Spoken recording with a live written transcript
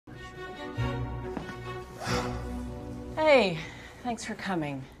Hey, thanks for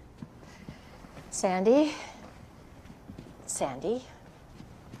coming. Sandy? Sandy?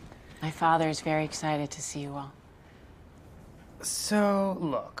 My father's very excited to see you all. So,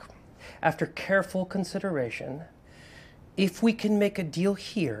 look, after careful consideration, if we can make a deal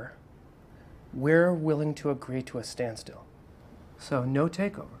here, we're willing to agree to a standstill. So, no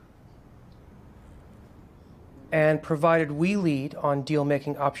takeover. And provided we lead on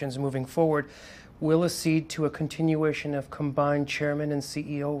deal-making options moving forward, we'll accede to a continuation of combined chairman and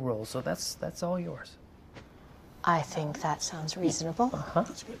CEO roles. So that's all yours. I think that sounds reasonable.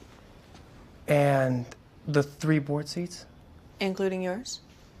 That's good. And the 3 board seats? Including yours?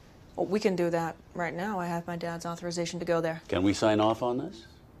 Well, we can do that right now. I have my dad's authorization to go there. Can we sign off on this?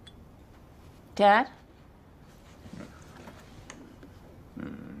 Dad?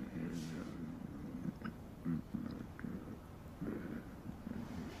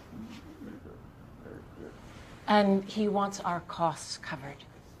 And he wants our costs covered.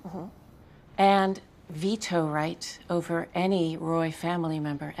 And veto right over any Roy family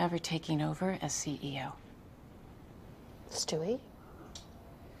member ever taking over as CEO. Stewy?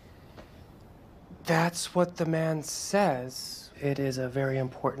 That's what the man says. It is a very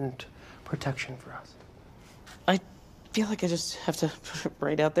important protection for us. I feel like I just have to put it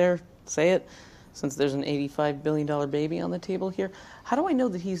right out there, say it, since there's an $85 billion baby on the table here. How do I know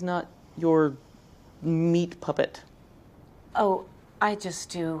that he's not your meat puppet? Oh, I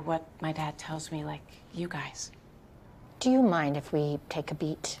just do what my dad tells me, like you guys. Do you mind if we take a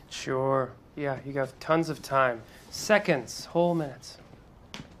beat? Sure. Yeah, you have tons of time. Seconds, whole minutes.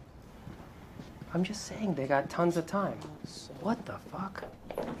 I'm just saying they got tons of time. What the fuck?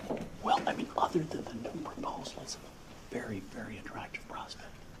 Well, I mean, other than the new proposal, it's a very, very attractive prospect.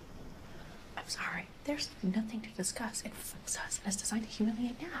 I'm sorry. There's nothing to discuss. It fucks us and it's designed to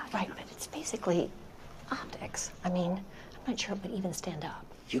humiliate Dad. Right, but it's basically optics. I mean, I'm not sure it would even stand up.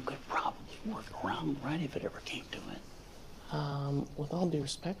 You could probably work around, right, if it ever came to it. With all due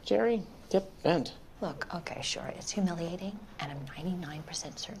respect, Jerry, get bent. Look, okay, sure, it's humiliating, and I'm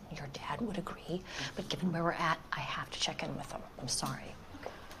 99% certain your dad would agree, but given where we're at, I have to check in with him. I'm sorry.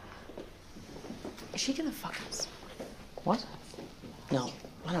 Is she gonna fuck us? What? No,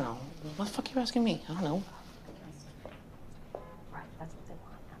 I don't know. What the fuck are you asking me? I don't know. Right, that's what they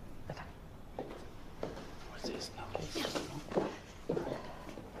want. Okay. What's this?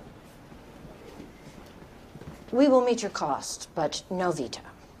 We will meet your cost, but no veto.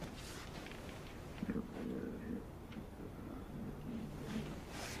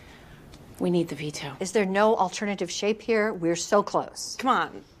 We need the veto. Is there no alternative shape here? We're so close. Come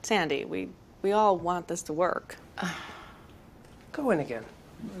on, Sandy. We all want this to work. Go in again.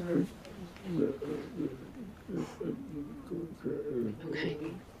 Okay.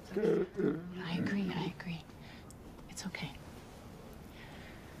 I agree. It's okay.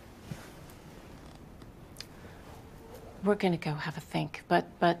 We're gonna go have a think, but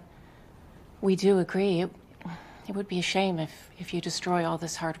we do agree. It would be a shame if you destroy all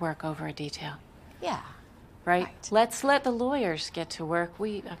this hard work over a detail. Yeah. Right? Let's let the lawyers get to work.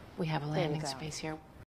 We have a landing go. space here.